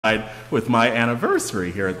with my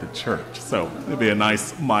anniversary here at the church. So it'll be a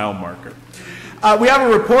nice mile marker. We have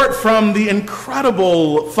a report from the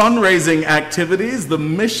incredible fundraising activities, the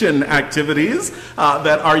mission activities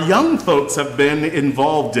that our young folks have been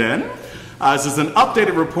involved in. This is an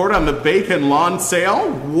updated report on the bacon lawn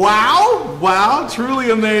sale. Wow, truly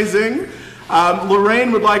amazing.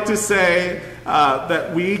 Lorraine would like to say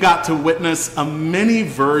that we got to witness a mini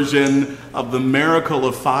version of the miracle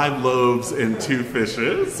of 5 loaves and 2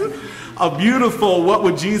 fishes. A beautiful what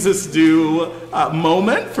would Jesus do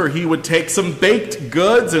moment, for he would take some baked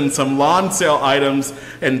goods and some lawn sale items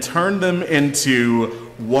and turn them into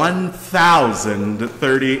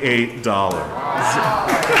 $1,038.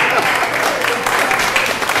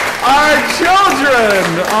 Our children,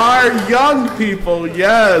 our young people,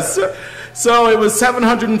 yes. So it was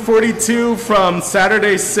 $742 from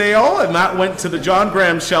Saturday's sale, and that went to the John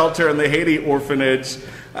Graham Shelter and the Haiti Orphanage.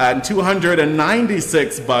 And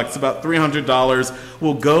 $296, about $300,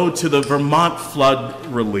 will go to the Vermont flood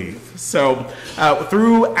relief. So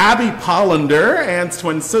through Abby Pollender, Ann's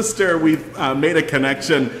twin sister, we've made a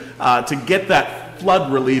connection to get that flood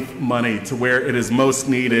relief money to where it is most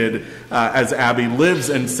needed, as Abby lives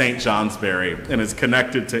in St. Johnsbury and is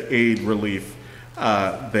connected to aid relief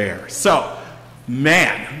there. So,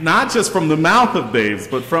 man, not just from the mouth of babes,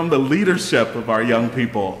 but from the leadership of our young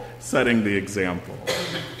people setting the example.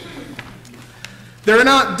 They're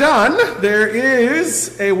not done. There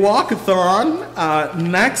is a walkathon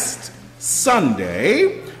next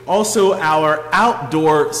Sunday. Also, our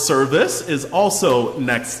outdoor service is also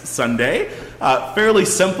next Sunday. Fairly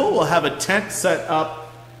simple. We'll have a tent set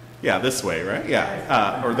up, this way, right?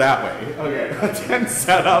 Or that way. Okay, a tent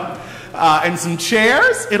set up. And some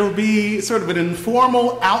chairs. It'll be sort of an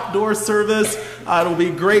informal outdoor service. It'll be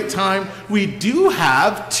a great time. We do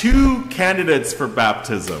have 2 candidates for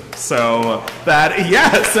baptism. So that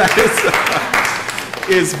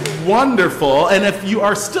is wonderful. And if you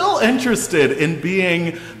are still interested in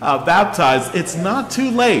being baptized, it's not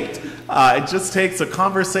too late. It just takes a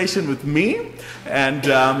conversation with me, and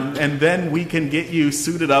then we can get you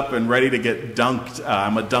suited up and ready to get dunked.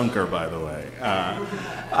 I'm a dunker, by the way,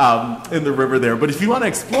 in the river there. But if you want to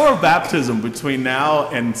explore baptism between now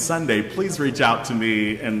and Sunday, please reach out to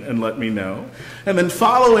me and let me know. And then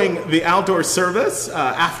following the outdoor service,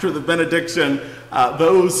 after the benediction,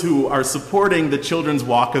 those who are supporting the Children's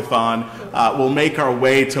Walkathon will make our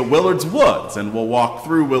way to Willard's Woods, and we'll walk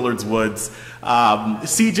through Willard's Woods.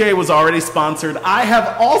 CJ was already sponsored. I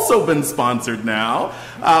have also been sponsored now,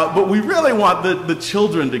 but we really want the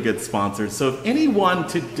children to get sponsored. So if anyone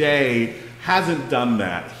today hasn't done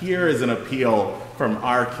that, here is an appeal from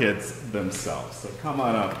our kids themselves. So come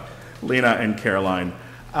on up, Lena and Caroline.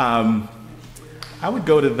 I would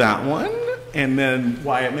go to that one, and then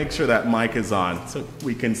Wyatt, make sure that mic is on so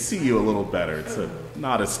we can see you a little better. It's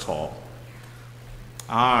not as tall.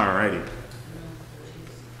 All righty.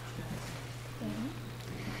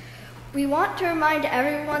 We want to remind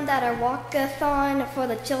everyone that our walkathon for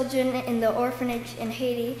the children in the orphanage in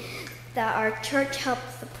Haiti that our church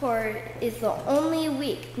helps support is the only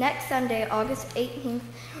week, next Sunday, August 18th,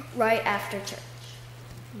 right after church.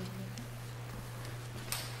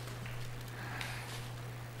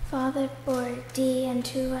 Father, Board, Dee, and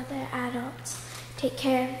 2 other adults take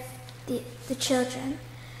care of the children.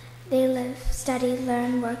 They live, study,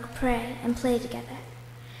 learn, work, pray, and play together.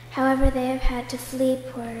 However, they have had to flee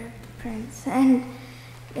Port-au-Prince and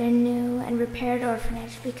their new and repaired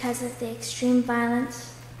orphanage because of the extreme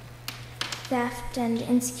violence, theft, and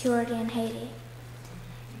insecurity in Haiti.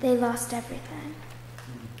 They lost everything.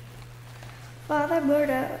 Father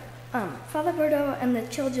Bordeaux and the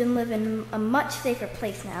children live in a much safer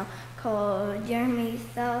place now, called Jeremy,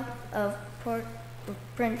 south of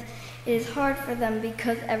Port-au-Prince. It is hard for them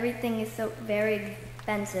because everything is so very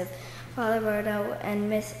expensive. Father Bordeaux and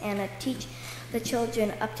Miss Anna teach the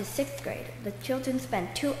children up to 6th grade. The children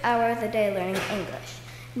spend 2 hours a day learning English.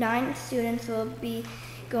 9 students will be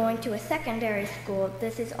going to a secondary school.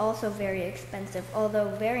 This is also very expensive, although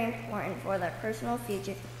very important for their personal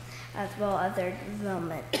future as well as their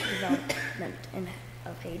development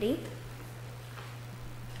of Haiti.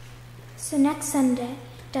 So next Sunday,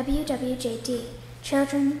 WWJD,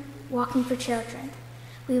 Children Walking for Children.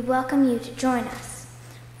 We welcome you to join us.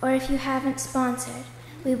 Or if you haven't sponsored,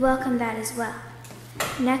 we welcome that as well.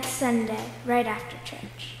 Next Sunday, right after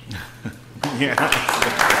church. Yes.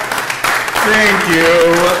 Thank you,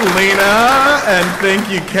 Lena, and thank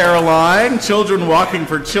you, Caroline. Children Walking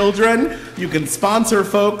for Children. You can sponsor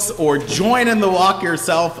folks or join in the walk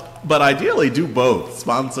yourself, but ideally do both,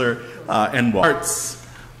 sponsor and walk. Hearts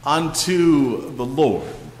unto the Lord.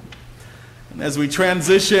 And as we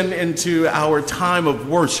transition into our time of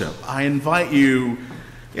worship, I invite you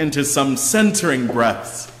into some centering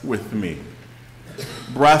breaths with me.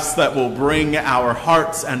 Breaths that will bring our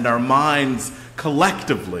hearts and our minds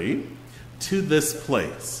collectively to this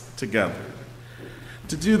place together.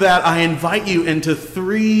 To do that, I invite you into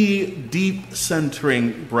 3 deep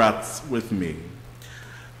centering breaths with me.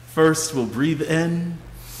 First, we'll breathe in,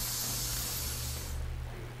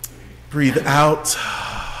 breathe out,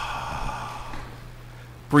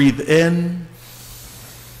 breathe in,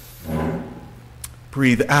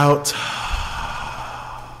 breathe out.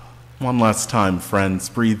 One last time, friends.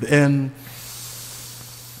 Breathe in,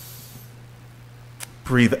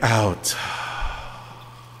 breathe out.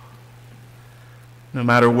 No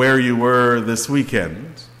matter where you were this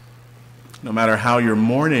weekend, no matter how your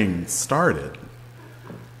morning started,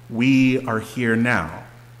 we are here now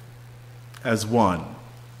as one,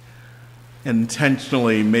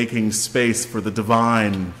 intentionally making space for the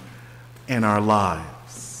divine in our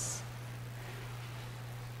lives.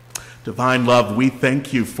 Divine love, we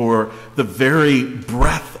thank you for the very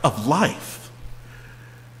breath of life,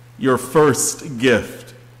 your first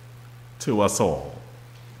gift to us all.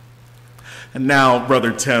 And now,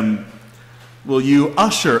 Brother Tim, will you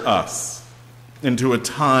usher us into a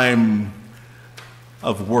time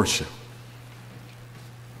of worship?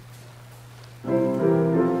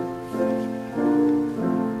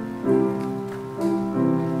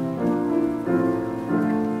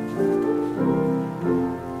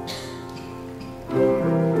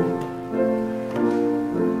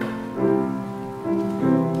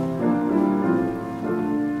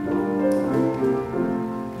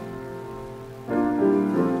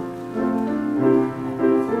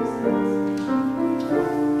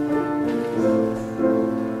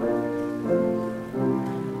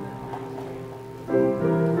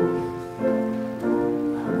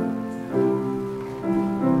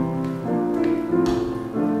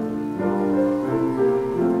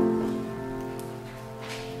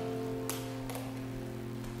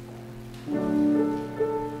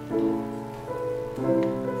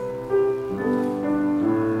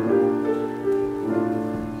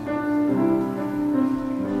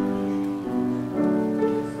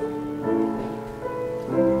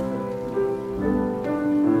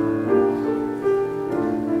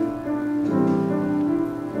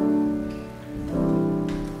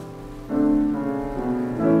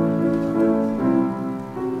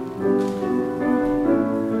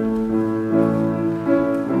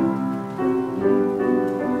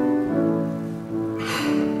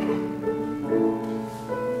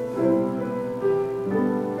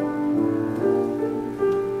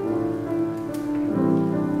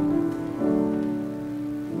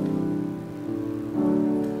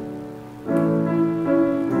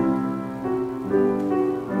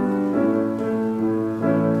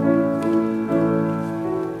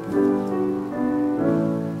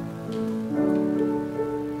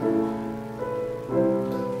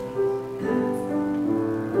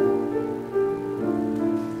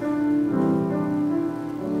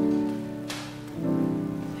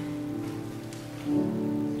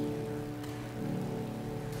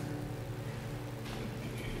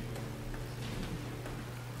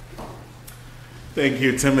 Thank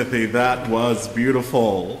you, Timothy. That was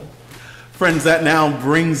beautiful. Friends, that now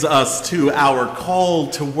brings us to our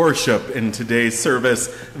call to worship in today's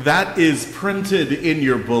service. That is printed in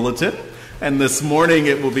your bulletin, and this morning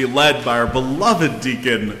it will be led by our beloved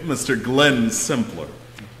deacon, Mr. Glenn Simpler.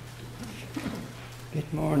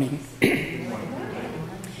 Good morning.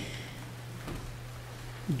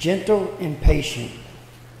 Gentle and patient.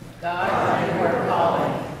 God, you are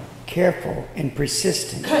calling. Careful and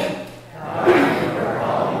persistent. God, you are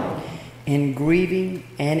calling. In grieving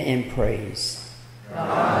and in praise.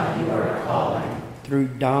 God, you are calling. Through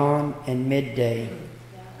dawn and midday.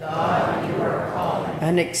 God, you are calling.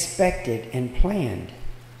 Unexpected and planned.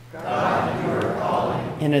 God, you are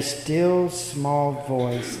calling. In a still small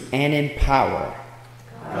voice and in power.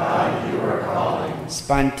 God, you are calling.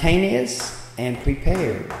 Spontaneous and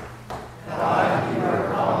prepared. God, you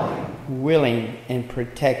are calling. Willing and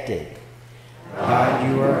protected. God,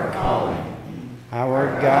 you are calling.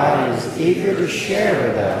 Our God is eager to share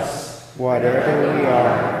with us whatever we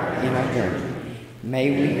are in our journey.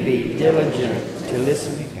 May we be diligent to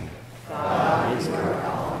listen to God. God, you are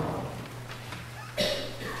calling.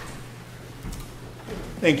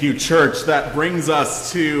 Thank you, church. That brings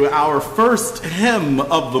us to our first hymn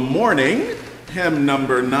of the morning, hymn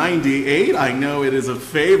number 98. I know it is a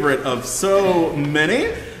favorite of so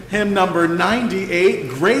many. Hymn number 98,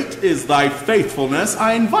 Great is Thy Faithfulness.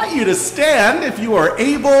 I invite you to stand if you are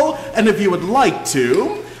able and if you would like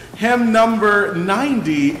to. hymn number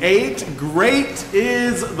 98, Great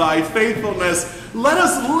is Thy Faithfulness. Let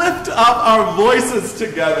us lift up our voices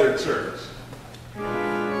together, church.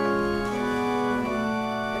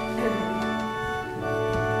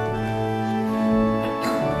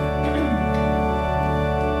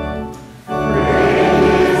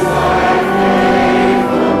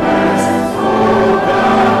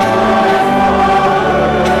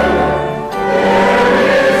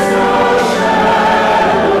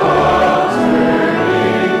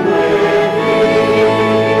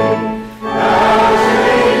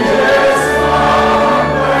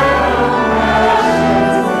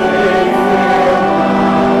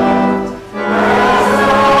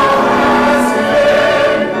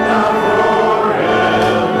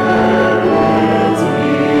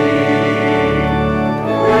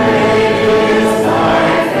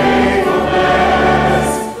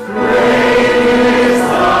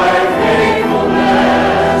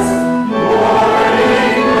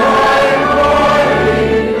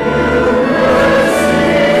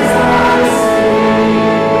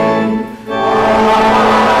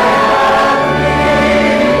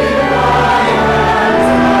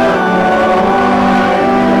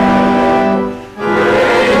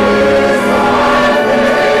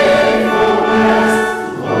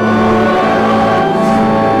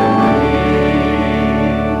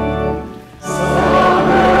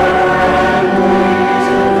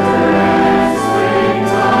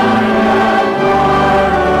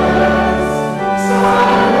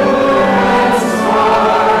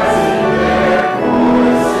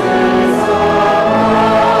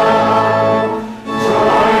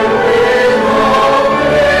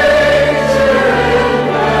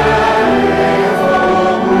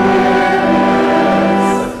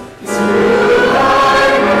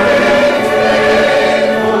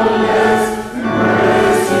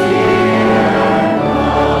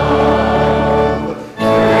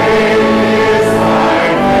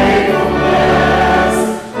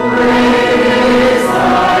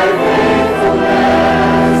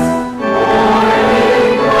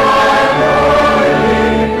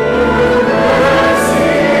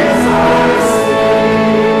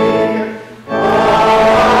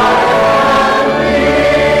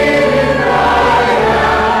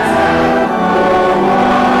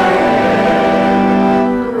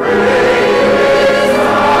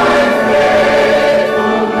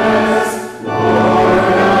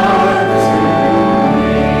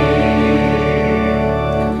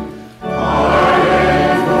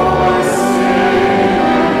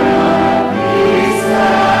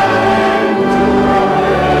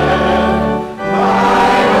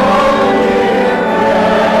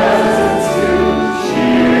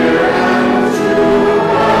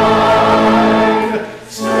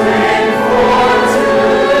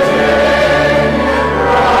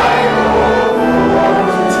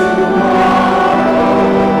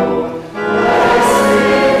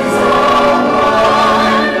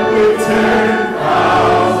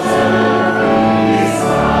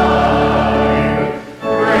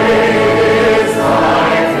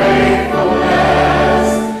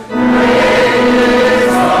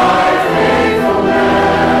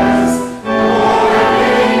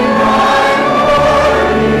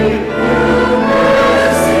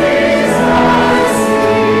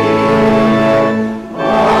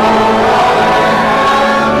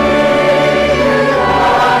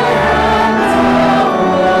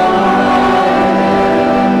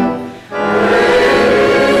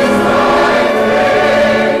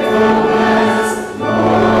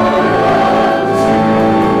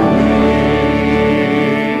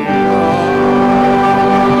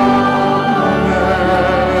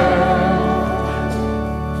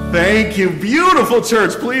 Thank you. Beautiful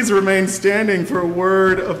church. Please remain standing for a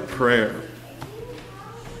word of prayer.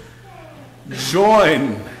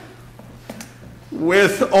 Join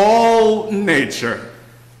with all nature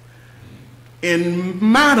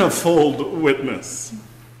in manifold witness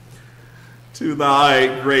to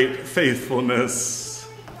thy great faithfulness,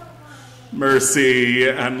 mercy,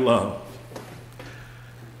 and love.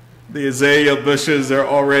 The azalea bushes are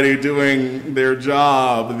already doing their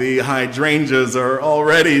job. The hydrangeas are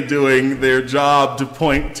already doing their job to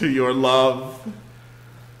point to your love.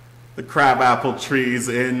 The crabapple trees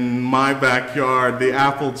in my backyard, the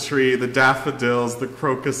apple tree, the daffodils, the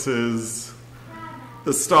crocuses,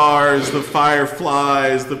 the stars, the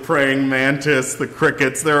fireflies, the praying mantis, the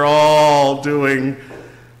crickets, they're all doing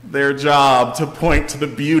their job to point to the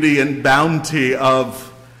beauty and bounty of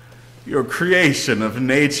your creation of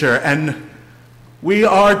nature, and we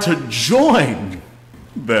are to join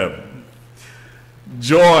them.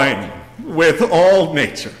 Join with all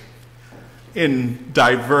nature in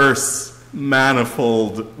diverse,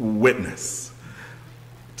 manifold witness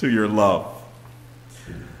to your love.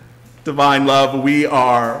 Divine love, we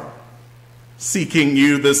are seeking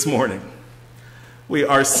you this morning. We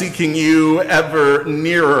are seeking you ever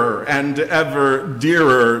nearer and ever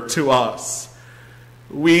dearer to us.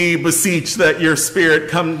 We beseech that your Spirit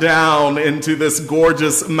come down into this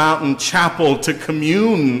gorgeous mountain chapel to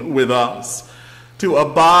commune with us, to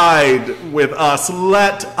abide with us.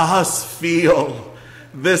 Let us feel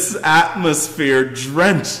this atmosphere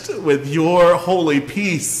drenched with your holy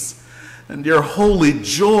peace and your holy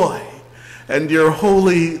joy and your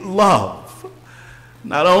holy love.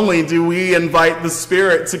 Not only do we invite the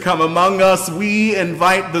Spirit to come among us, we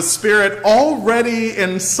invite the Spirit already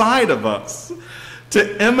inside of us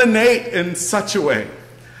to emanate in such a way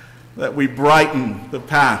that we brighten the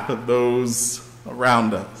path of those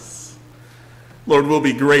around us. Lord, we'll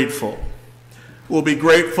be grateful. We'll be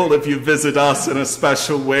grateful if you visit us in a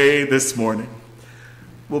special way this morning.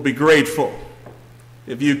 We'll be grateful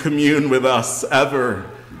if you commune with us ever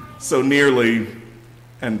so nearly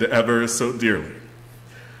and ever so dearly.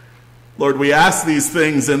 Lord, we ask these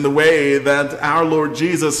things in the way that our Lord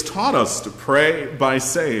Jesus taught us to pray by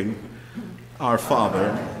saying, Our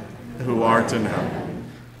Father, who art in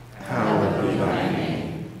heaven, hallowed be thy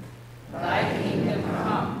name. Thy kingdom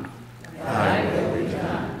come, thy will be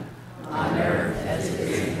done, on earth as it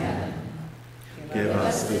is in heaven. Give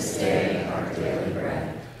us this day our daily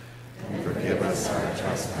bread, and forgive us our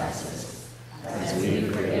trespasses, as we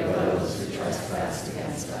forgive those who trespass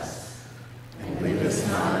against us. And lead us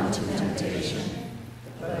not into temptation,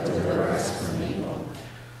 but deliver us from evil.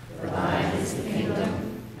 For thine is the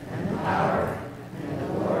kingdom, and the power, and the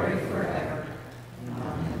glory forever.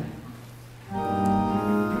 Amen.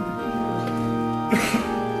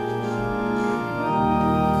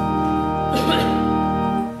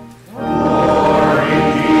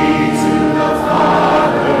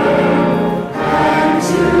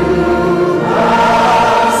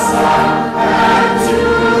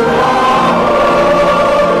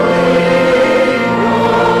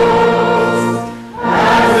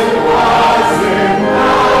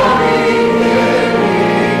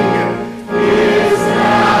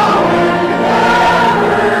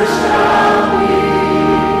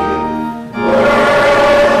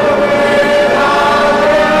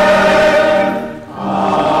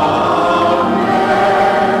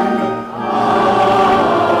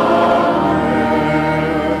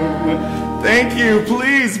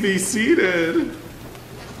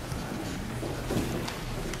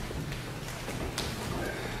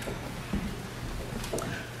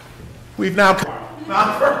 We've now come.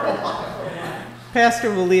 Not for a while.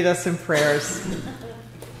 Pastor will lead us in prayers.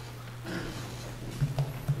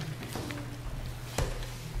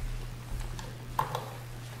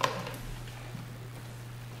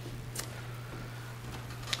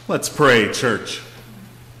 Let's pray, church.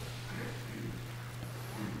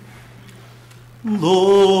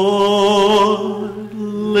 Lord,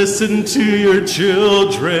 listen to your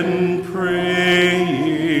children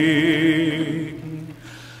praying.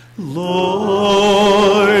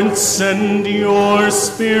 Lord, send your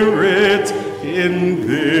Spirit in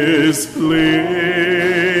this place.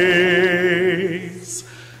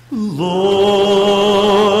 Lord,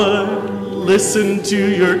 listen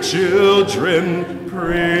to your children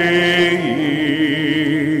praying.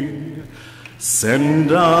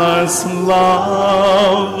 Send us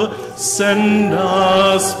love, send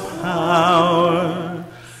us power,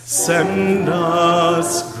 send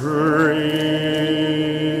us grace.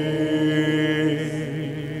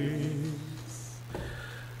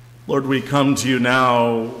 Lord, we come to you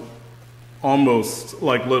now almost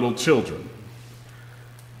like little children,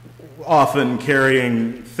 often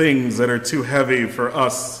carrying things that are too heavy for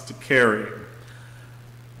us to carry.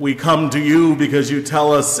 We come to you because you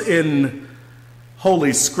tell us in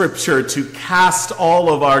Holy Scripture to cast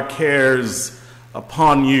all of our cares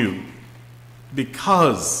upon you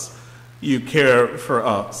because you care for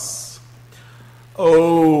us.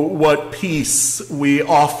 Oh, what peace we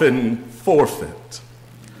often forfeit.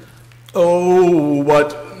 Oh,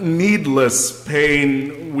 what needless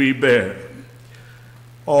pain we bear.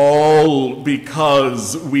 All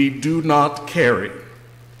because we do not carry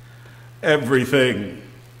everything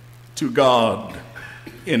to God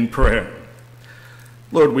in prayer.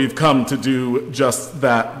 Lord, we've come to do just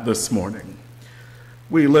that this morning.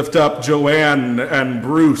 We lift up Joanne and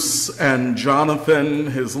Bruce and Jonathan,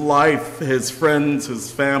 his life, his friends,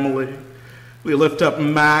 his family. We lift up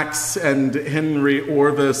Max and Henry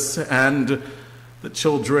Orvis and the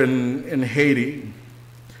children in Haiti.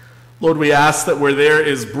 Lord, we ask that where there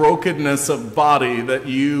is brokenness of body, that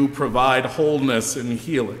you provide wholeness and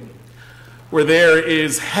healing. Where there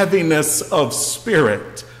is heaviness of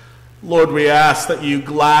spirit, Lord, we ask that you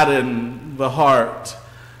gladden the heart.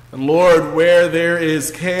 And Lord, where there is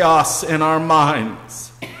chaos in our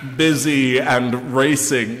minds, busy and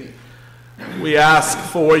racing, we ask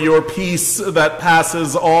for your peace that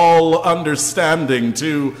passes all understanding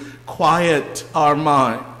to quiet our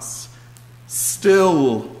minds,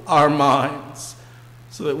 still our minds,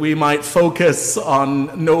 so that we might focus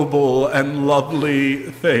on noble and lovely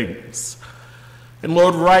things. And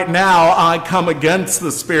Lord, right now I come against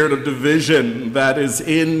the spirit of division that is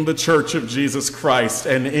in the Church of Jesus Christ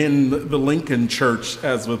and in the Lincoln Church,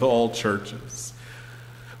 as with all churches.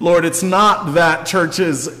 Lord, it's not that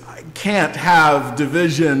churches can't have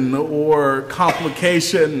division or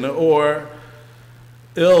complication or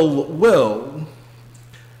ill will.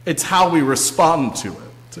 It's how we respond to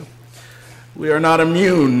it. We are not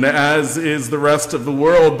immune, as is the rest of the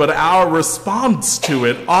world, but our response to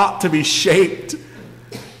it ought to be shaped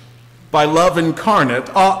by love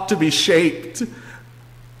incarnate, ought to be shaped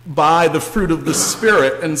by the fruit of the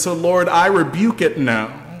Spirit. And so, Lord, I rebuke it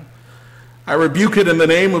now. I rebuke it in the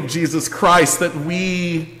name of Jesus Christ, that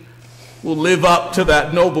we will live up to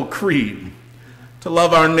that noble creed, to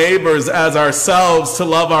love our neighbors as ourselves, to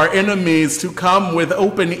love our enemies, to come with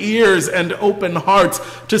open ears and open hearts,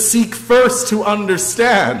 to seek first to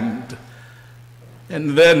understand,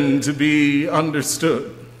 and then to be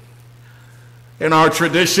understood. In our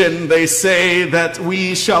tradition, they say that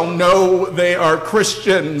we shall know they are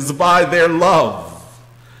Christians by their love.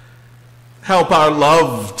 Help our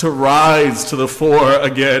love to rise to the fore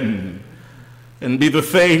again and be the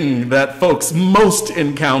thing that folks most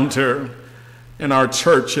encounter in our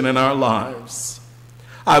church and in our lives.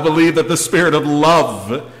 I believe that the spirit of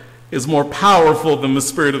love is more powerful than the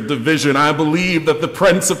spirit of division. I believe that the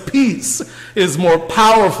Prince of Peace is more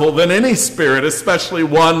powerful than any spirit, especially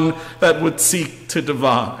one that would seek to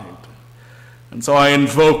divide. And so I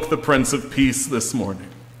invoke the Prince of Peace this morning.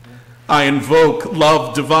 I invoke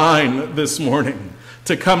love divine this morning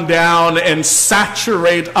to come down and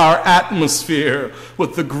saturate our atmosphere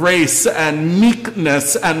with the grace and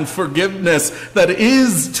meekness and forgiveness that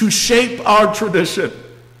is to shape our tradition.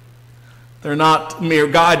 They're not mere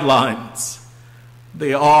guidelines.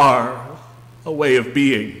 They are a way of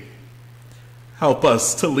being. Help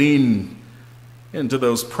us to lean into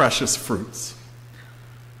those precious fruits.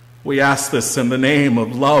 We ask this in the name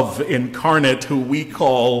of love incarnate, who we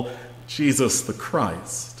call Jesus the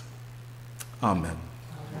Christ. Amen.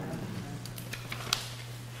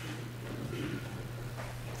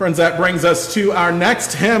 Friends, that brings us to our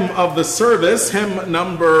next hymn of the service, hymn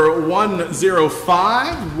number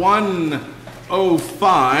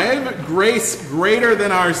 105, Grace Greater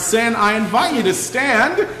Than Our Sin. I invite you to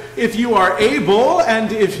stand if you are able,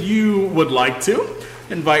 and if you would like to,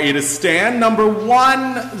 invite you to stand. Number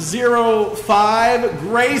 105,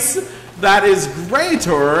 Grace That Is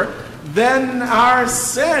Greater Than Our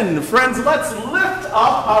Sin. Friends, let's lift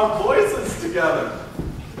up our voices together.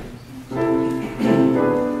 There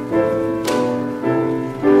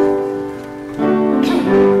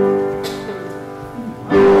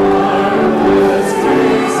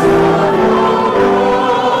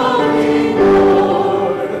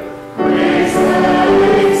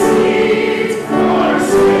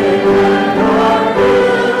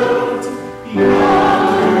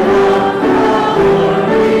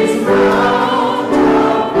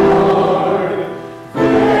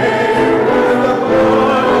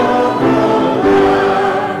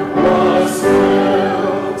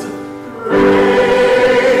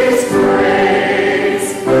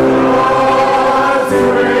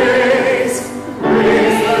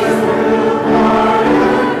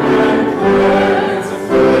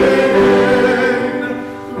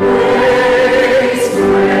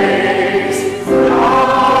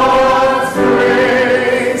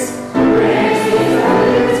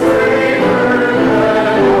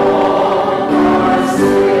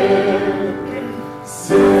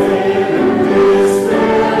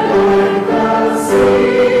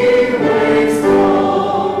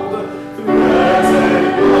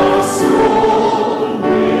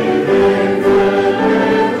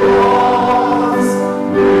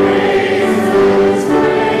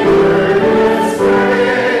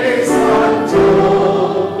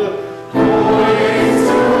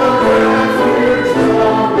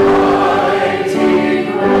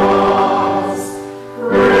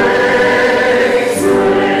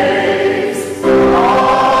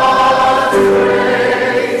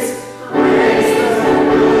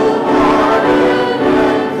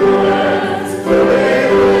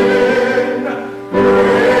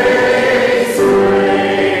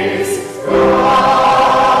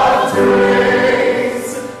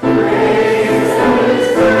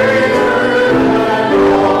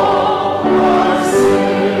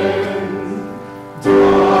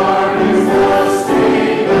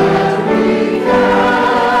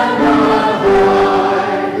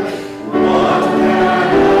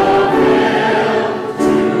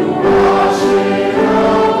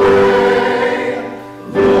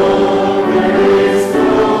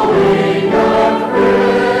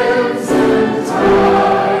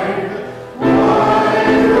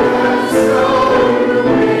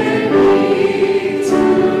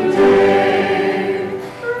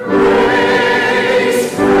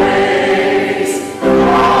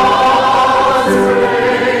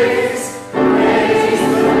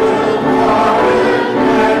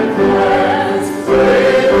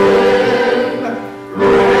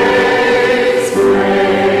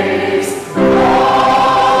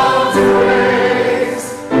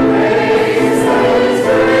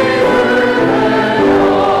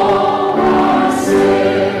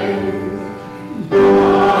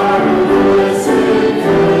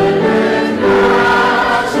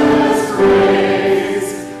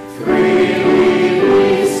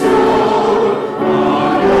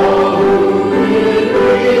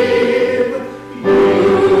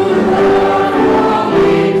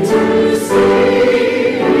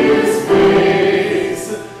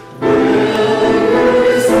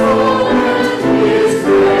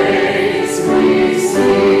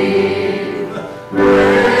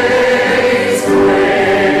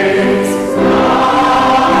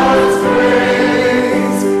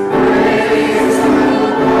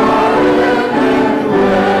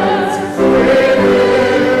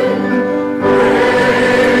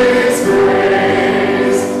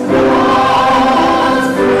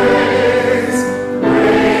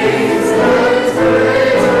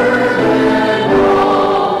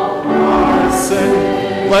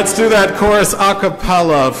let's do that chorus a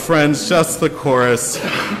cappella, friends, just the chorus.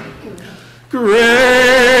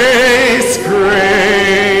 Grace,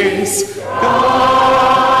 grace,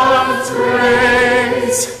 God's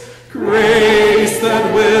grace, grace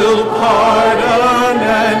that will pardon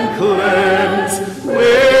and cleanse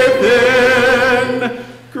within.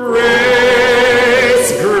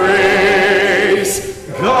 Grace, grace,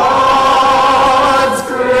 God's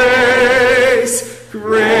grace,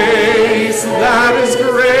 grace that is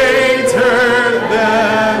greater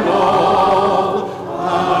than all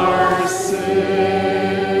our sin.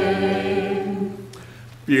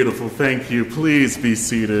 Beautiful, thank you. Please be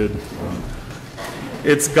seated.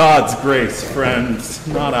 It's God's grace, friends,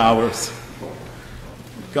 not ours.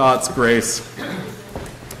 God's grace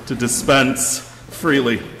to dispense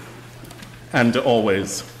freely and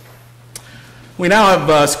always. We now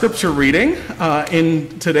have scripture reading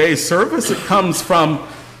in today's service. It comes from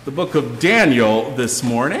the book of Daniel this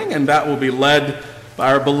morning, and that will be led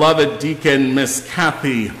by our beloved deacon, Miss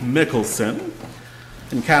Kathy Mickelson.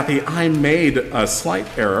 And Kathy, I made a slight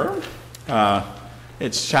error.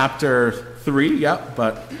 It's chapter 3, yep,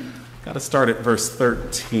 but got to start at verse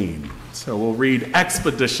 13. So we'll read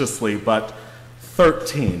expeditiously, but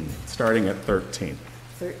 13, starting at 13.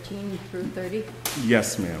 13 through 30?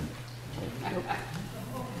 Yes, ma'am.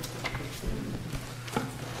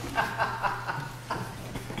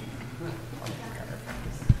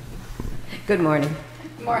 Good morning.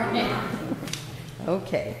 Morning.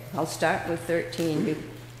 Okay, I'll start with 13. You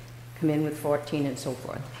come in with 14 and so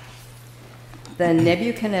forth. Then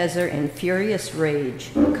Nebuchadnezzar, in furious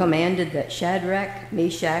rage, commanded that Shadrach,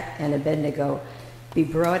 Meshach, and Abednego be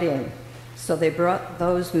brought in. So they brought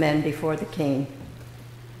those men before the king.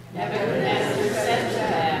 Nebuchadnezzar said to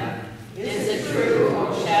them, "Is it true,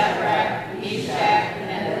 O Shadrach, Meshach,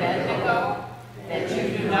 and Abednego, that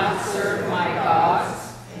you do not serve my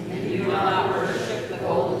gods, and you do not worship the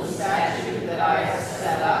golden statue that I have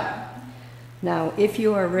set up? Now, if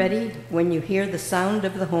you are ready, when you hear the sound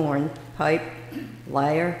of the horn, pipe,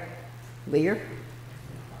 lyre,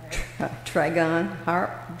 trigon,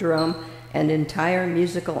 harp, drum, and entire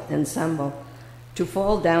musical ensemble, to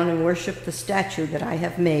fall down and worship the statue that I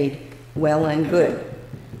have made, well and good.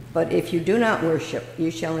 But if you do not worship,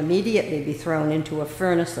 you shall immediately be thrown into a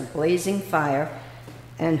furnace of blazing fire,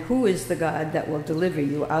 and who is the God that will deliver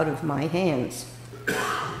you out of my hands?"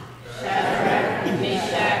 Shadrach,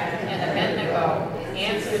 Meshach, and Abednego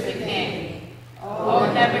answered the king,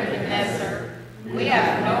 "O Nebuchadnezzar, we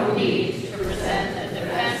have no need to present a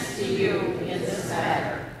defense to you in this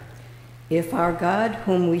matter. If our God,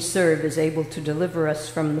 whom we serve, is able to deliver us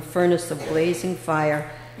from the furnace of blazing fire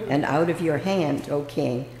and out of your hand, O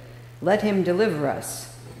king, let him deliver us.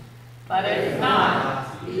 But if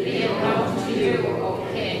not, be it known to you, O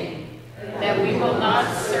king, that we will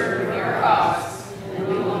not serve your gods, and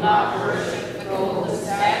we will not worship the golden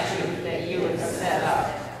statue that you have set up."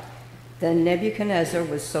 Then Nebuchadnezzar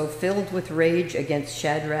was so filled with rage against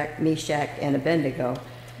Shadrach, Meshach, and Abednego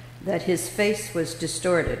that his face was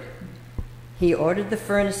distorted. He ordered the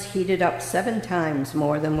furnace heated up 7 times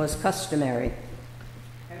more than was customary,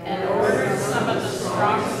 And ordered some of the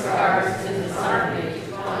strongest guards in his army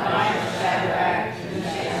to bind Shadrach,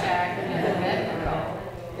 Meshach, and Abednego,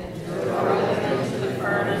 and to throw them into the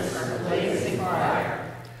furnace of blazing fire.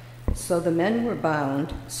 So the men were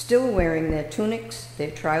bound, still wearing their tunics,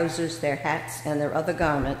 their trousers, their hats, and their other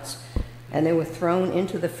garments, and they were thrown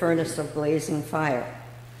into the furnace of blazing fire.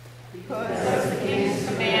 Because the king's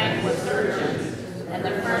command was urgent, and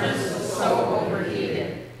the furnace was so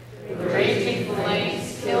overheated, the raging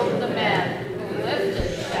flames killed the men who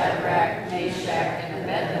lifted Shadrach, Meshach, and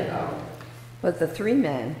Abednego. But the 3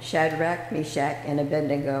 men, Shadrach, Meshach, and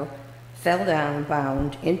Abednego, fell down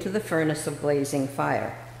bound into the furnace of blazing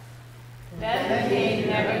fire. Then King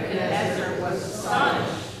Nebuchadnezzar was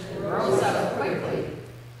astonished and rose up quickly.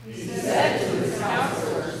 He said to his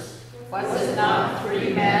counselors, "Was it not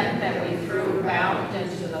 3 men that we threw bound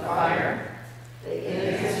into the fire?" They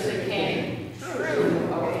answered the king, "True,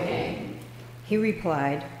 O king." He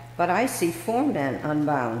replied, "But I see 4 men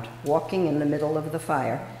unbound, walking in the middle of the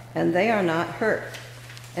fire, and they are not hurt,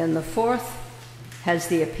 and the 4th has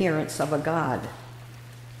the appearance of a god."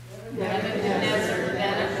 Nebuchadnezzar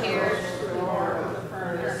then appeared at the door of the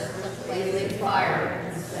furnace of blazing fire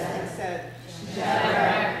and said,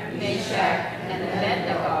 "Shadrach, Meshach, and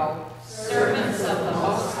Abednego, servants of the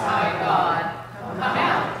Most High God, come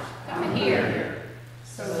out, come here."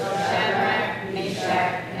 So Shadrach,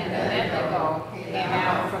 Meshach, and Abednego came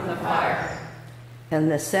out from the fire. And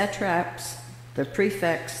the satraps, the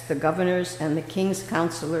prefects, the governors, and the king's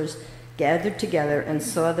counselors gathered together and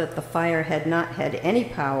saw that the fire had not had any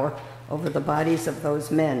power over the bodies of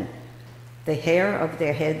those men. The hair of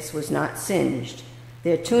their heads was not singed,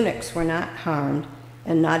 their tunics were not harmed,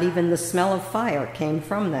 and not even the smell of fire came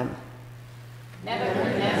from them.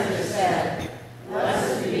 Nebuchadnezzar said,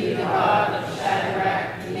 "Blessed be the God of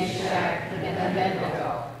Shadrach, Meshach, and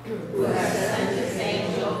Abednego, who has sent his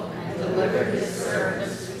angel and delivered his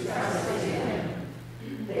servants who trusted in him.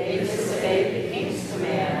 They disobeyed the king's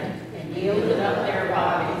command and yielded up their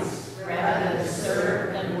bodies rather than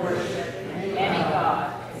serve and worship any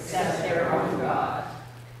god except their own God."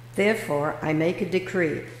 Therefore, I make a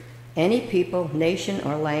decree. Any people, nation,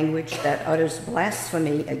 or language that utters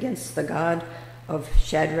blasphemy against the God of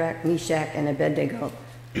Shadrach, Meshach, and Abednego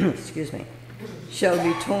excuse me, shall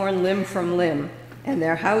be torn limb from limb, and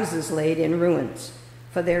their houses laid in ruins.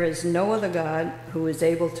 For there is no other God who is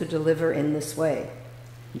able to deliver in this way.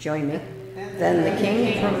 Join me. Then the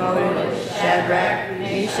king promoted Shadrach,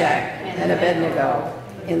 Meshach, and Abednego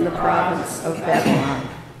in the province of Babylon.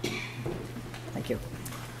 Thank you.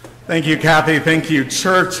 Thank you, Kathy. Thank you,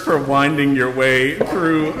 church, for winding your way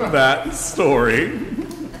through that story.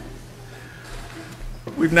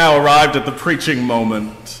 We've now arrived at the preaching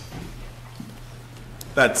moment,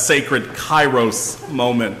 that sacred kairos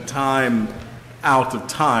moment, time out of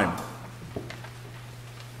time,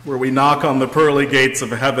 where we knock on the pearly gates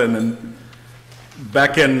of heaven and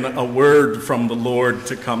beckon a word from the Lord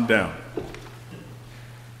to come down.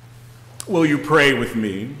 Will you pray with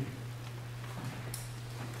me?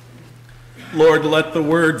 Lord, let the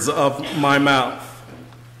words of my mouth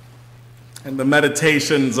and the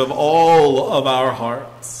meditations of all of our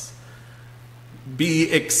hearts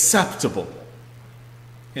be acceptable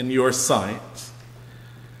in your sight.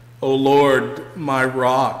 O Lord, my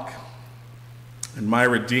rock and my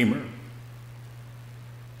redeemer.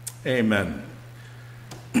 Amen.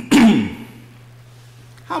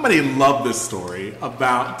 How many love this story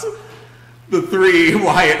about the three?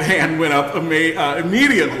 Wyatt hand went up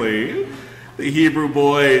immediately. The Hebrew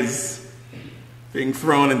boys being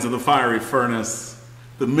thrown into the fiery furnace,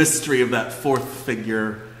 the mystery of that fourth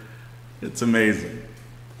figure. It's amazing.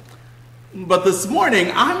 But this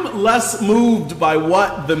morning, I'm less moved by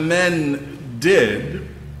what the men did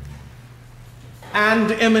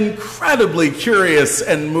and am incredibly curious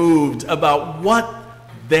and moved about what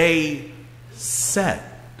they said.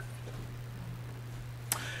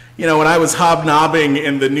 You know, when I was hobnobbing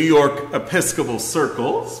in the New York Episcopal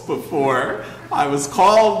circles before I was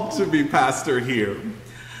called to be pastor here,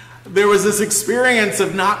 there was this experience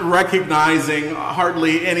of not recognizing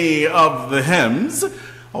hardly any of the hymns.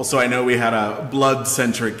 Also, I know we had a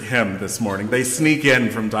blood-centric hymn this morning. They sneak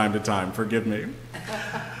in from time to time, forgive me.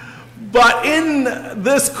 But in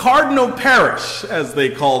this cardinal parish, as they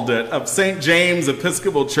called it, of St. James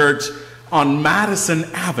Episcopal Church on Madison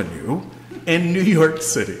Avenue in New York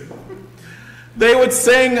City, they would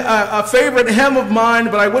sing a favorite hymn of mine,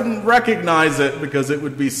 but I wouldn't recognize it because it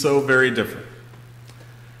would be so very different.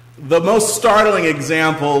 The most startling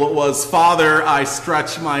example was, "Father, I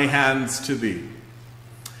stretch my hands to thee."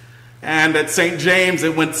 And at St. James,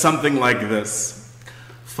 it went something like this.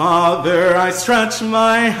 "Father, I stretch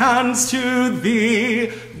my hands to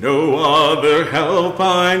thee, no other help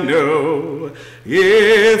I know.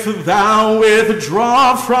 If thou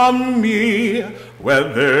withdraw from me,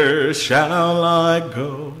 whither shall I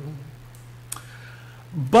go?"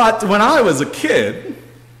 But when I was a kid,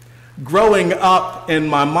 growing up in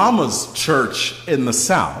my mama's church in the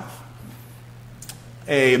South,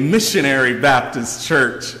 a missionary Baptist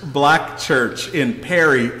church, black church in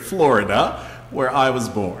Perry, Florida, where I was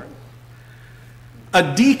born, a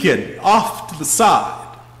deacon off to the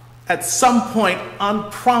side, at some point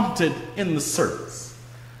unprompted in the service,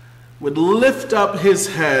 would lift up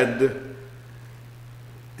his head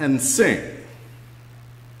and sing.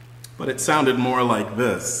 But it sounded more like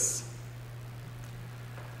this.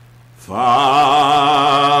 Father,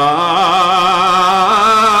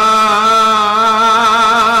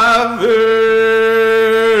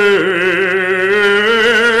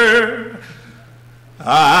 I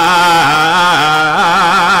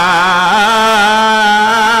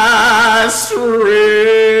stretch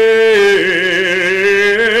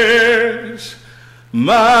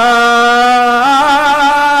my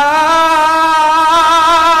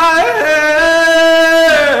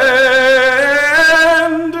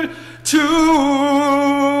hand to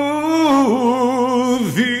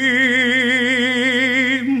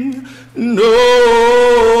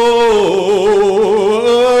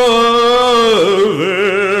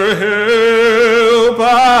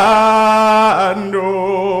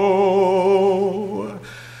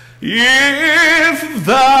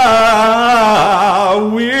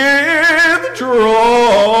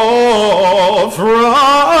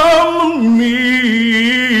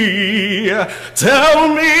Tell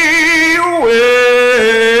me,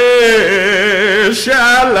 where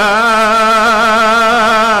shall I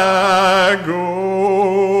go?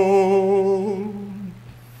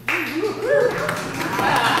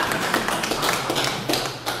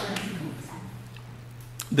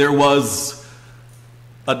 There was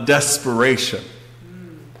a desperation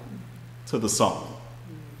to the song.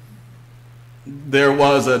 There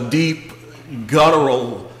was a deep,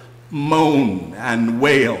 guttural moan and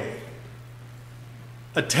wail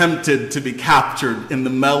attempted to be captured in the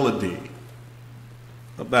melody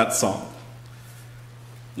of that song.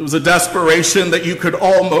 It was a desperation that you could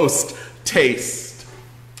almost taste.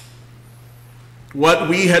 What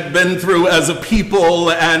we had been through as a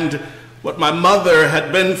people and what my mother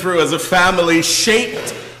had been through as a family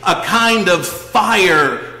shaped a kind of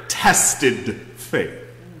fire-tested faith.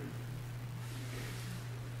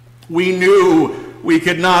 We knew we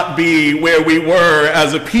could not be where we were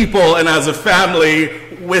as a people and as a family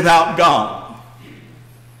without God.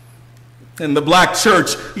 In the black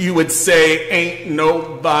church, you would say, ain't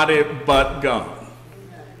nobody but God.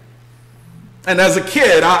 And as a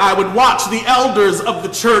kid, I would watch the elders of the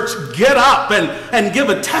church get up and give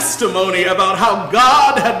a testimony about how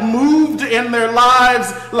God had moved in their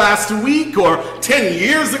lives last week or 10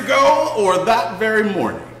 years ago or that very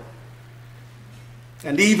morning.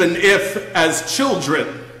 And even if, as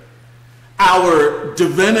children, our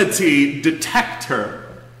divinity detector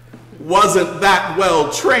wasn't that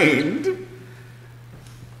well trained,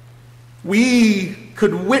 we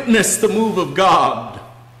could witness the move of God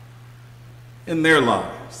in their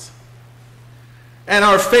lives. And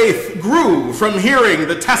our faith grew from hearing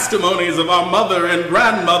the testimonies of our mother and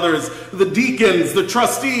grandmothers, the deacons, the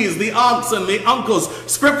trustees, the aunts and the uncles.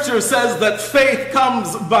 Scripture says that faith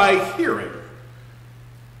comes by hearing,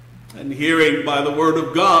 and hearing by the word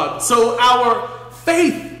of God. So our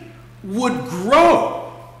faith would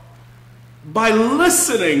grow by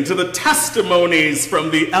listening to the testimonies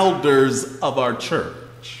from the elders of our church.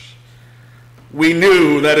 We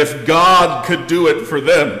knew that if God could do it for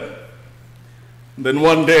them, then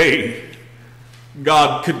one day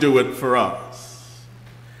God could do it for us.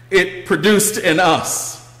 It produced in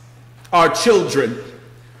us, our children,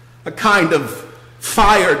 a kind of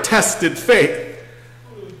fire-tested faith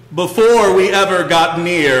before we ever got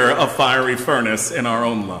near a fiery furnace in our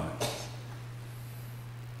own lives.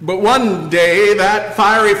 But one day that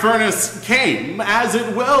fiery furnace came, as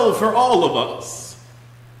it will for all of us.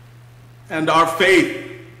 And our faith,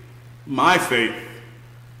 my faith,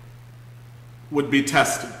 would be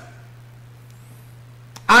tested.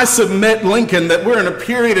 I submit, Lincoln, that we're in a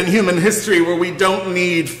period in human history where we don't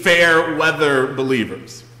need fair weather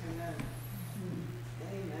believers.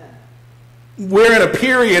 We're in a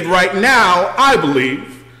period right now, I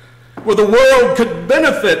believe, where the world could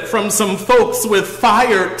benefit from some folks with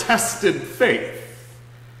fire-tested faith.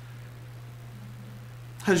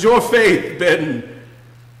 Has your faith been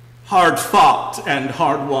hard-fought and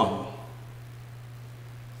hard-won?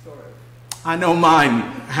 I know mine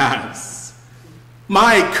has.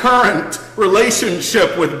 My current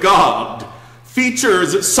relationship with God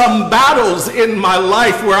features some battles in my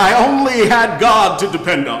life where I only had God to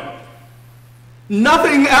depend on.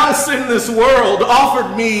 Nothing else in this world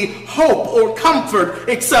offered me hope or comfort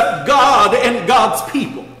except God and God's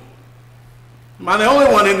people. Am I the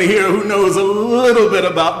only one in here who knows a little bit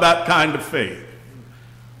about that kind of faith?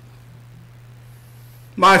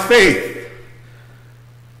 My faith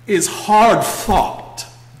is hard fought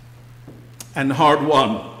and hard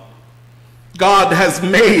won. God has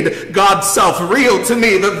made God's self real to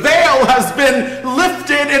me. The veil has been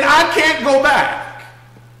lifted and I can't go back.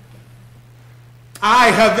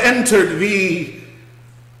 I have entered the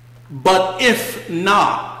but if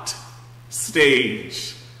not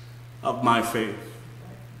stage of my faith.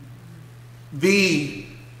 The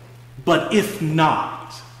but if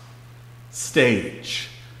not stage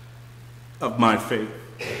of my faith.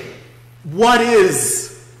 What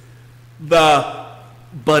is the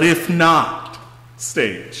but if not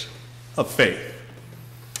stage of faith?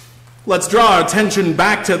 Let's draw our attention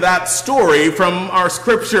back to that story from our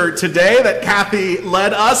scripture today that Kathy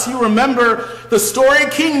led us. You remember the story.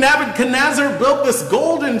 King Nebuchadnezzar built this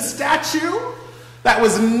golden statue that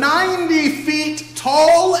was 90 feet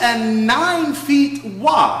tall and 9 feet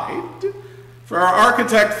wide. For our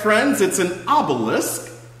architect friends, it's an obelisk.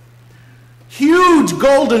 Huge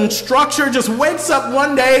golden structure, just wakes up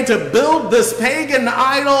one day to build this pagan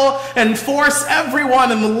idol and force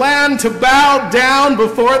everyone in the land to bow down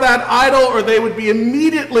before that idol or they would be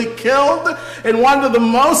immediately killed in one of the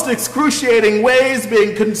most excruciating ways,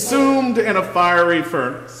 being consumed in a fiery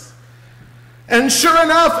furnace. And sure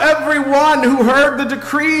enough, everyone who heard the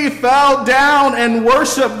decree fell down and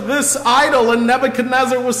worshiped this idol, and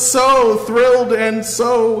Nebuchadnezzar was so thrilled and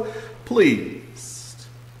so pleased.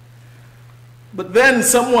 But then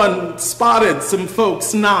someone spotted some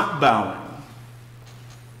folks not bowing.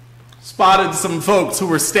 Spotted some folks who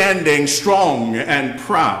were standing strong and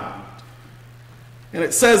proud. And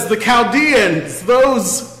it says the Chaldeans,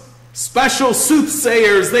 those special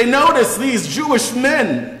soothsayers, they noticed these Jewish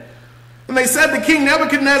men. And they said to King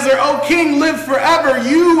Nebuchadnezzar, "O king, live forever.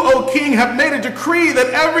 You, O king, have made a decree that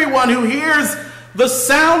everyone who hears the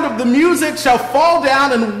sound of the music shall fall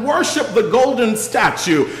down and worship the golden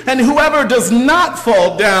statue. And whoever does not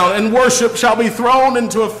fall down and worship shall be thrown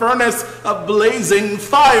into a furnace of blazing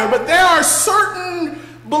fire." But there are certain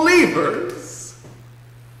believers,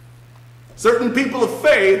 certain people of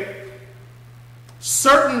faith,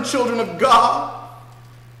 certain children of God,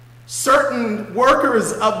 certain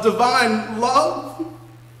workers of divine love,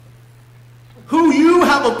 who you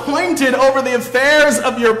have appointed over the affairs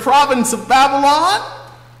of your province of Babylon,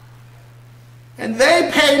 and they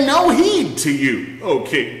pay no heed to you, O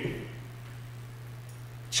king.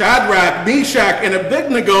 Shadrach, Meshach, and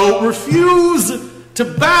Abednego refuse to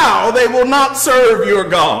bow. They will not serve your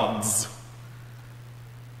gods.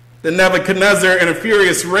 Then Nebuchadnezzar, in a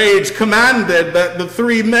furious rage, commanded that the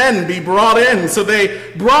three men be brought in. So they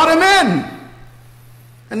brought him in.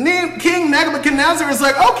 And King Nebuchadnezzar is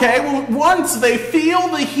like, okay, well, once they feel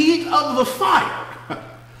the heat of the fire,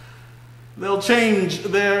 they'll change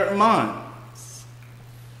their minds.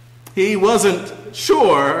 He wasn't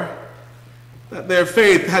sure that their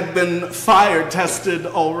faith had been fire tested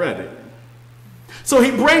already. So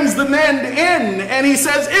he brings the men in and he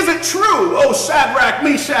says, "Is it true, O Shadrach,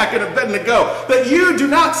 Meshach, and Abednego, that you do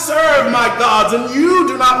not serve my gods and you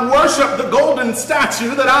do not worship the golden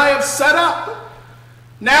statue that I have set up?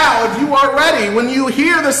 Now, if you are ready, when you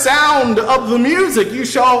hear the sound of the music, you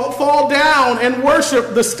shall fall down and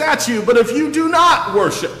worship the statue. But if you do not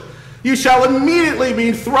worship, you shall immediately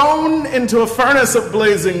be thrown into a furnace of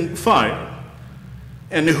blazing fire.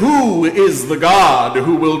 And who is the God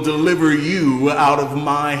who will deliver you out of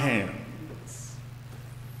my hands?"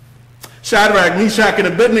 Shadrach, Meshach, and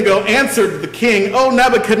Abednego answered the king, "O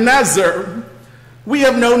Nebuchadnezzar, we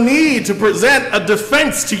have no need to present a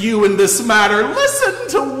defense to you in this matter." Listen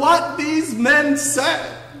to what these men said.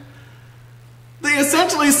 They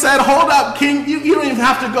essentially said, "Hold up, king, you don't even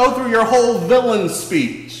have to go through your whole villain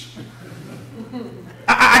speech.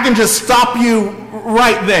 I can just stop you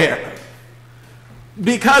right there.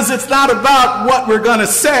 Because it's not about what we're going to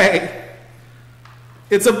say.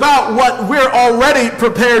 It's about what we're already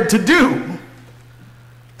prepared to do.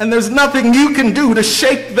 And there's nothing you can do to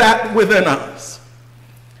shake that within us."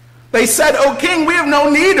 They said, "O king, we have no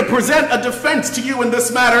need to present a defense to you in this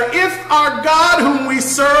matter. If our God whom we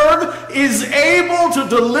serve is able to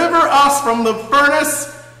deliver us from the furnace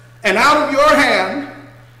and out of your hand,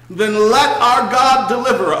 then let our God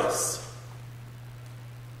deliver us."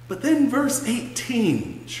 But then verse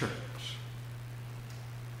 18, church.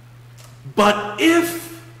 "But if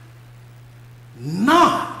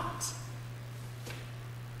not,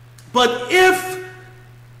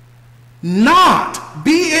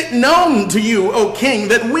 be it known to you, O king,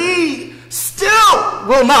 that we still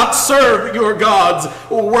will not serve your gods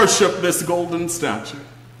or worship this golden statue."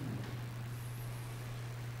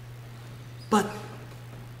 But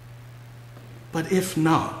if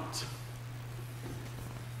not.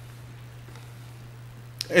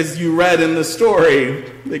 As you read in the story,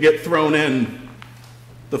 they get thrown in.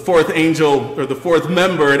 The fourth angel, or the fourth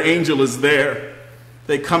member, an angel is there.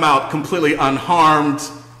 They come out completely unharmed.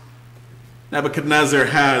 Nebuchadnezzar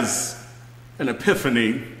has an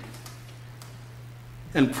epiphany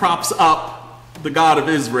and props up the God of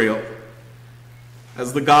Israel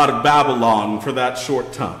as the God of Babylon for that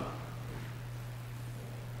short time.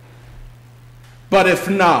 But if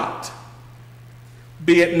not,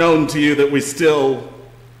 be it known to you that we still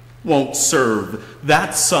won't serve.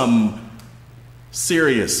 That's some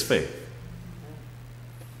serious faith.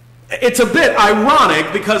 It's a bit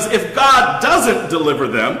ironic because if God doesn't deliver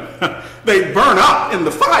them, they burn up in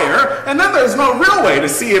the fire, and then there's no real way to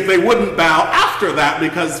see if they wouldn't bow after that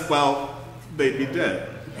because, well, they'd be dead.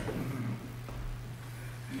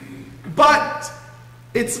 But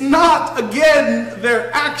it's not, again,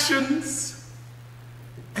 their actions.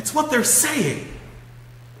 It's what they're saying.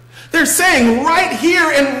 They're saying right here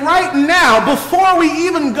and right now, before we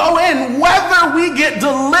even go in, whether we get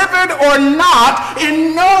delivered or not,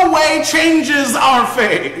 in no way changes our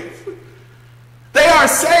faith. They are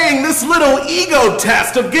saying this little ego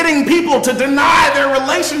test of getting people to deny their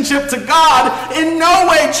relationship to God in no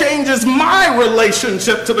way changes my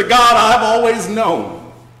relationship to the God I've always known.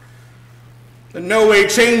 In no way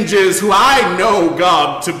changes who I know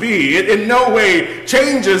God to be. It in no way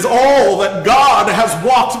changes all that God has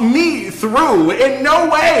walked me through. In no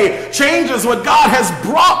way changes what God has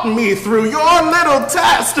brought me through. Your little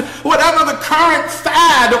test, whatever the current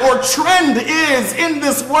fad or trend is in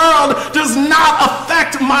this world, does not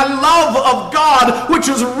affect my love of God, which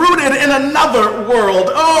is rooted in another world.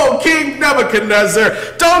 Oh, King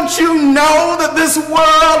Nebuchadnezzar, don't you know that this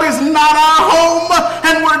world is not our home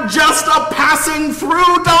and we're just a passing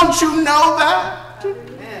through? Don't you know that?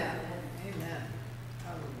 Amen.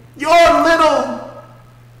 Your little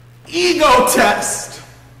ego test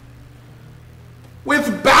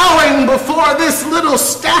with bowing before this little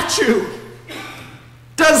statue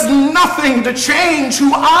does nothing to change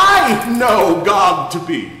who I know God to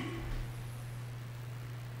be.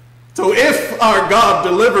 So if our God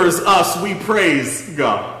delivers us, we praise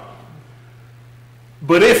God.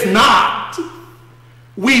 But if not,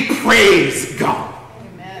 we praise God.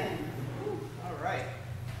 Amen. All right.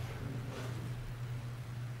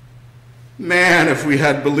 Man, if we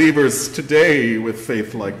had believers today with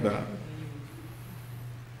faith like that.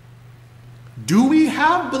 Do we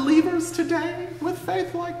have believers today with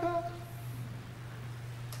faith like that?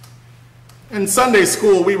 In Sunday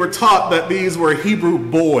school, we were taught that these were Hebrew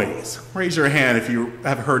boys. Raise your hand if you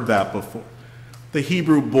have heard that before. The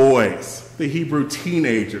Hebrew boys, the Hebrew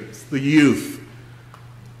teenagers, the youth.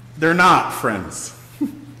 They're not, friends.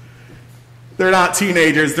 They're not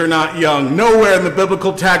teenagers, they're not young. Nowhere in the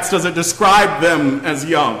biblical text does it describe them as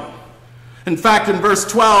young. In fact, in verse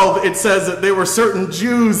 12, it says that there were certain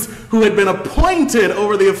Jews who had been appointed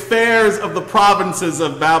over the affairs of the provinces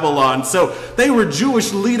of Babylon. So they were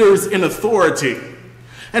Jewish leaders in authority.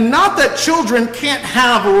 And not that children can't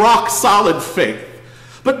have rock-solid faith,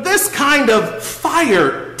 but this kind of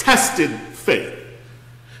fire-tested faith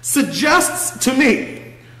suggests to me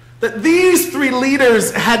that these three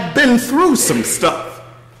leaders had been through some stuff,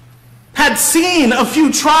 had seen a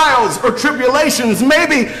few trials or tribulations,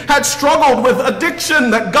 maybe had struggled with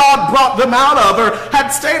addiction that God brought them out of, or had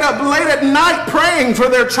stayed up late at night praying for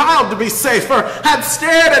their child to be safe, or had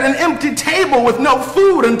stared at an empty table with no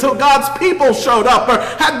food until God's people showed up, or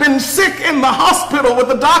had been sick in the hospital with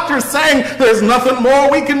the doctors saying there's nothing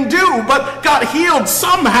more we can do, but got healed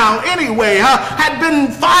somehow anyway, had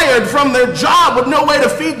been fired from their job with no way to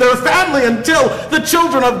feed their family until the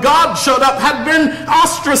children of God showed up, had been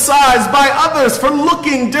ostracized by others for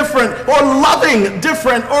looking different or loving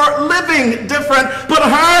different or living different, but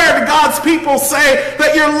heard God's people say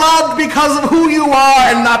that you're loved because of who you are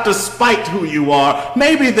and not despite who you are.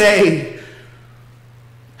 Maybe they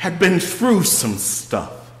had been through some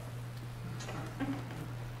stuff.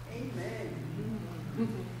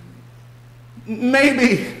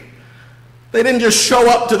 Maybe they didn't just show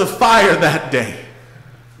up to the fire that day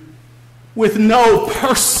with no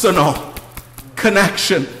personal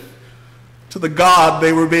connection to the God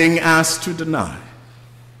they were being asked to deny.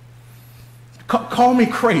 Call me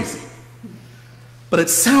crazy, but it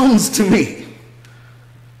sounds to me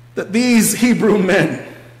that these Hebrew men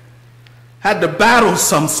had to battle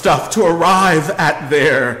some stuff to arrive at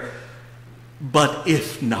their but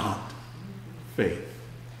if not faith.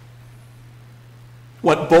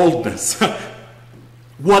 What boldness,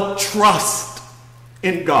 what trust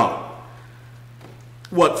in God,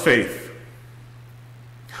 what faith.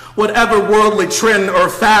 Whatever worldly trend or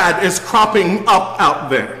fad is cropping up out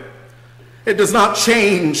there, it does not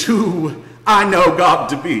change who I know God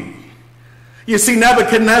to be. You see,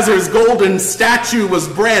 Nebuchadnezzar's golden statue was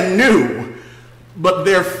brand new, but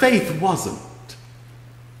their faith wasn't.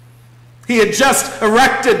 He had just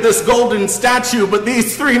erected this golden statue, but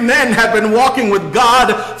these three men had been walking with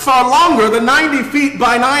God far longer. The 90 feet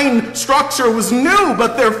by 9 structure was new,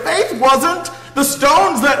 but their faith wasn't. The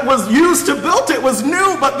stones that was used to build it was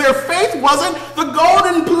new, but their faith wasn't. The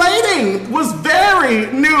golden plating was very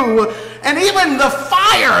new. And even the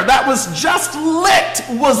fire that was just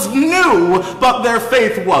lit was new, but their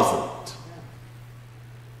faith wasn't.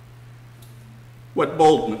 What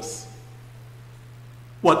boldness.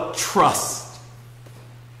 What trust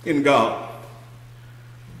in God.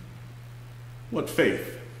 What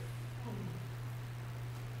faith.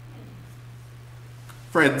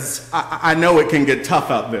 Friends, I know it can get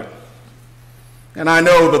tough out there. And I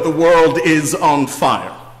know that the world is on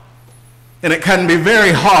fire. And it can be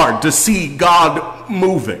very hard to see God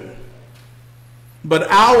moving.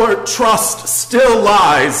 But our trust still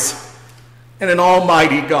lies in an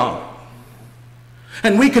almighty God.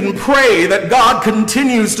 And we can pray that God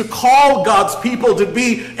continues to call God's people to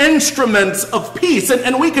be instruments of peace.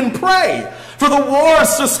 And we can pray for the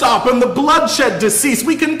wars to stop and the bloodshed to cease.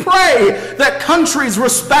 We can pray that countries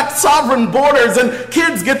respect sovereign borders and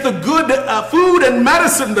kids get the good food and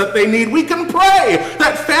medicine that they need. We can pray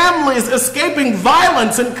that families escaping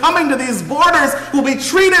violence and coming to these borders will be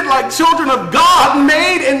treated like children of God,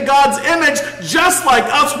 made in God's image, just like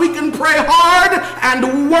us. We can pray hard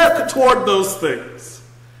and work toward those things.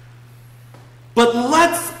 But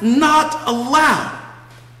let's not allow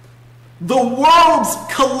the world's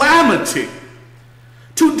calamity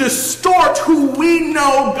to distort who we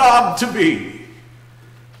know God to be.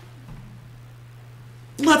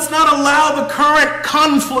 Let's not allow the current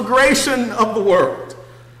conflagration of the world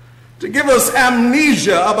to give us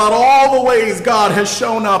amnesia about all the ways God has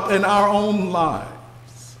shown up in our own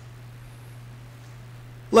lives.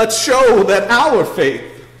 Let's show that our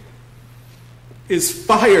faith is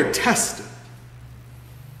fire-tested.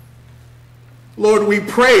 Lord, we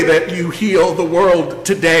pray that you heal the world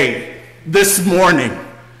today, this morning,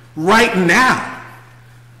 right now.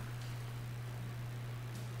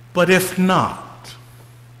 But if not,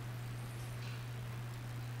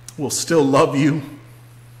 we'll still love you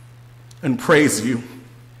and praise you.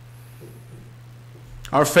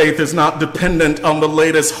 Our faith is not dependent on the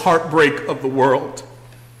latest heartbreak of the world.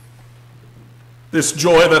 This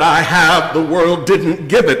joy that I have, the world didn't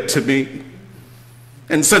give it to me.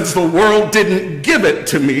 And since the world didn't give it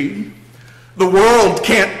to me, the world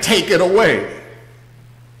can't take it away.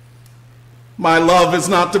 My love is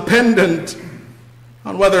not dependent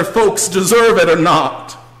on whether folks deserve it or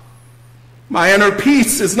not. My inner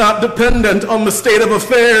peace is not dependent on the state of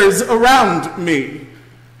affairs around me.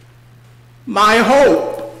 My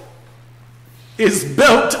hope is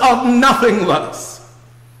built on nothing less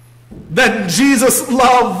than Jesus'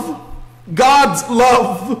 love, God's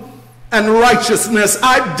love, and righteousness.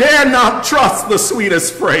 I dare not trust the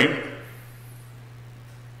sweetest frame,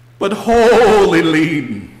 but wholly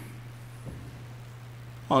lean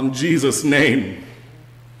on Jesus' name.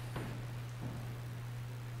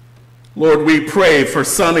 Lord, we pray for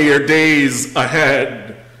sunnier days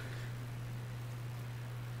ahead.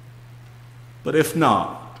 But if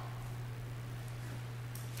not,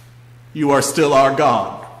 you are still our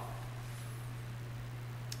God,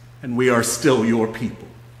 and we are still your people.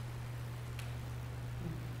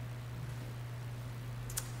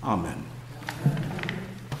 Amen.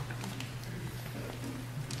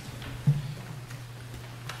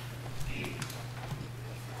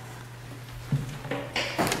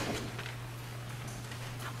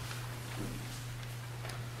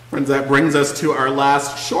 Friends, that brings us to our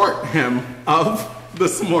last short hymn of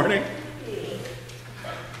this morning.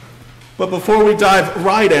 But before we dive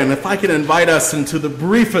right in, if I can invite us into the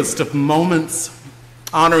briefest of moments,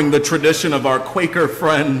 honoring the tradition of our Quaker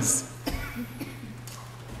friends,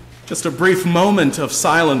 just a brief moment of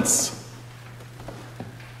silence,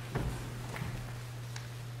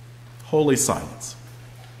 holy silence.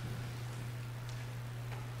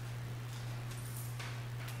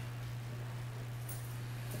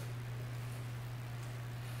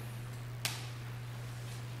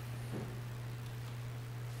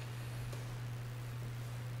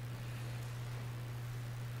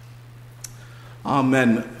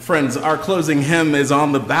 Amen. Friends, our closing hymn is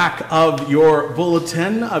on the back of your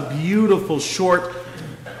bulletin, a beautiful short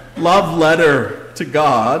love letter to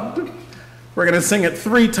God. We're going to sing it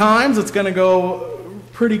 3 times. It's going to go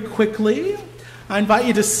pretty quickly. I invite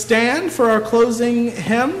you to stand for our closing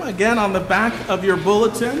hymn, again on the back of your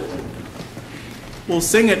bulletin. We'll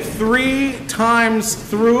sing it 3 times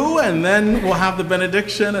through, and then we'll have the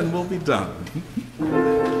benediction and we'll be done.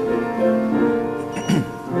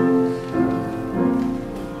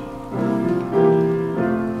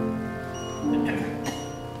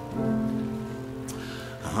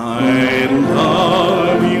 I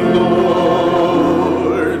love you,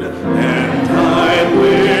 Lord, and I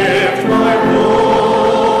lift my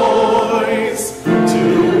voice to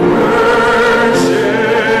worship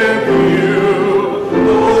you,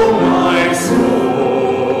 oh my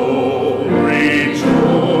soul,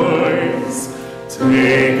 rejoice.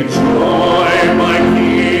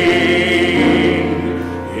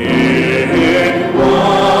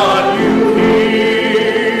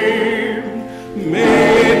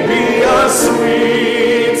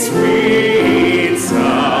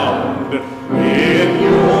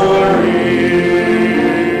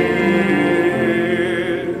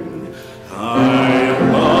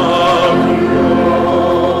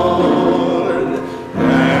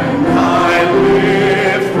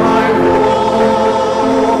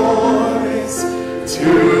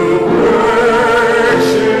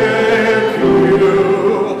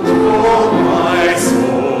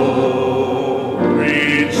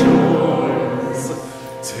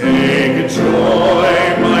 Take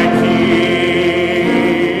joy, my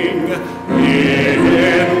King,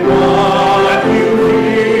 in what you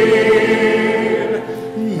hear.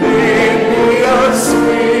 May it be a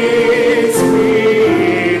sweet,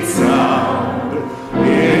 sweet sound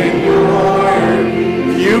in your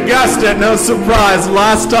ear. You guessed it, no surprise.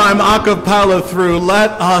 Last time a cappella through, let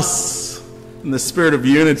us, in the spirit of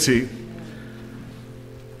unity,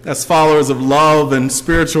 as followers of love and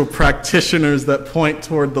spiritual practitioners that point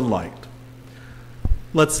toward the light,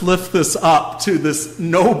 let's lift this up to this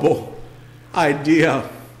noble idea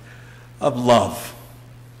of love.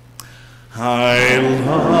 I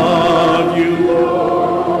love you,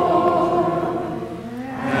 Lord,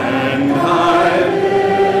 and I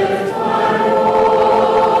lift my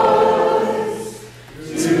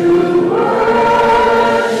voice to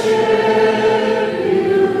worship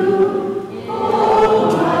you,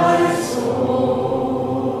 oh my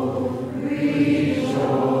soul, rejoice.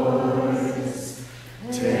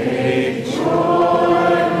 Take joy,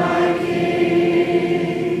 my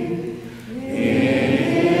King,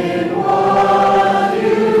 in what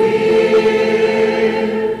you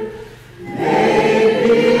hear. May it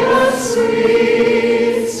be a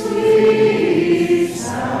sweet, sweet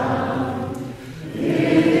sound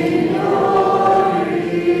in your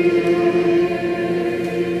ear.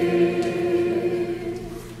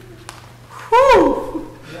 Whew!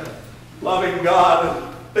 Loving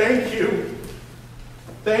God, thank you.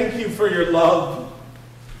 Thank you for your love.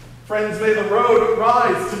 Friends, may the road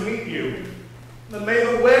rise to meet you. And may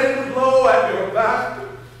the wind blow at your back.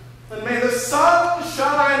 And may the sun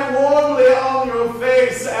shine warmly on your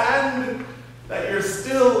face. And that you're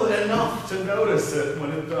still enough to notice it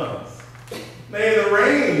when it does. May the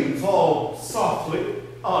rain fall softly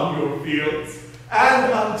on your fields.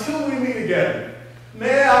 And until we meet again,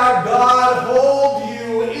 may our God hold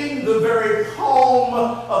you in the very palm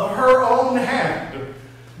of her own hand.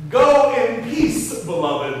 Go in peace,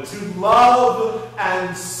 beloved, to love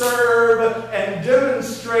and serve and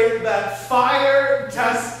demonstrate that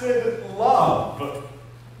fire-tested love.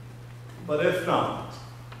 But if not,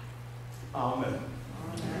 amen.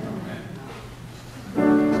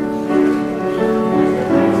 Amen.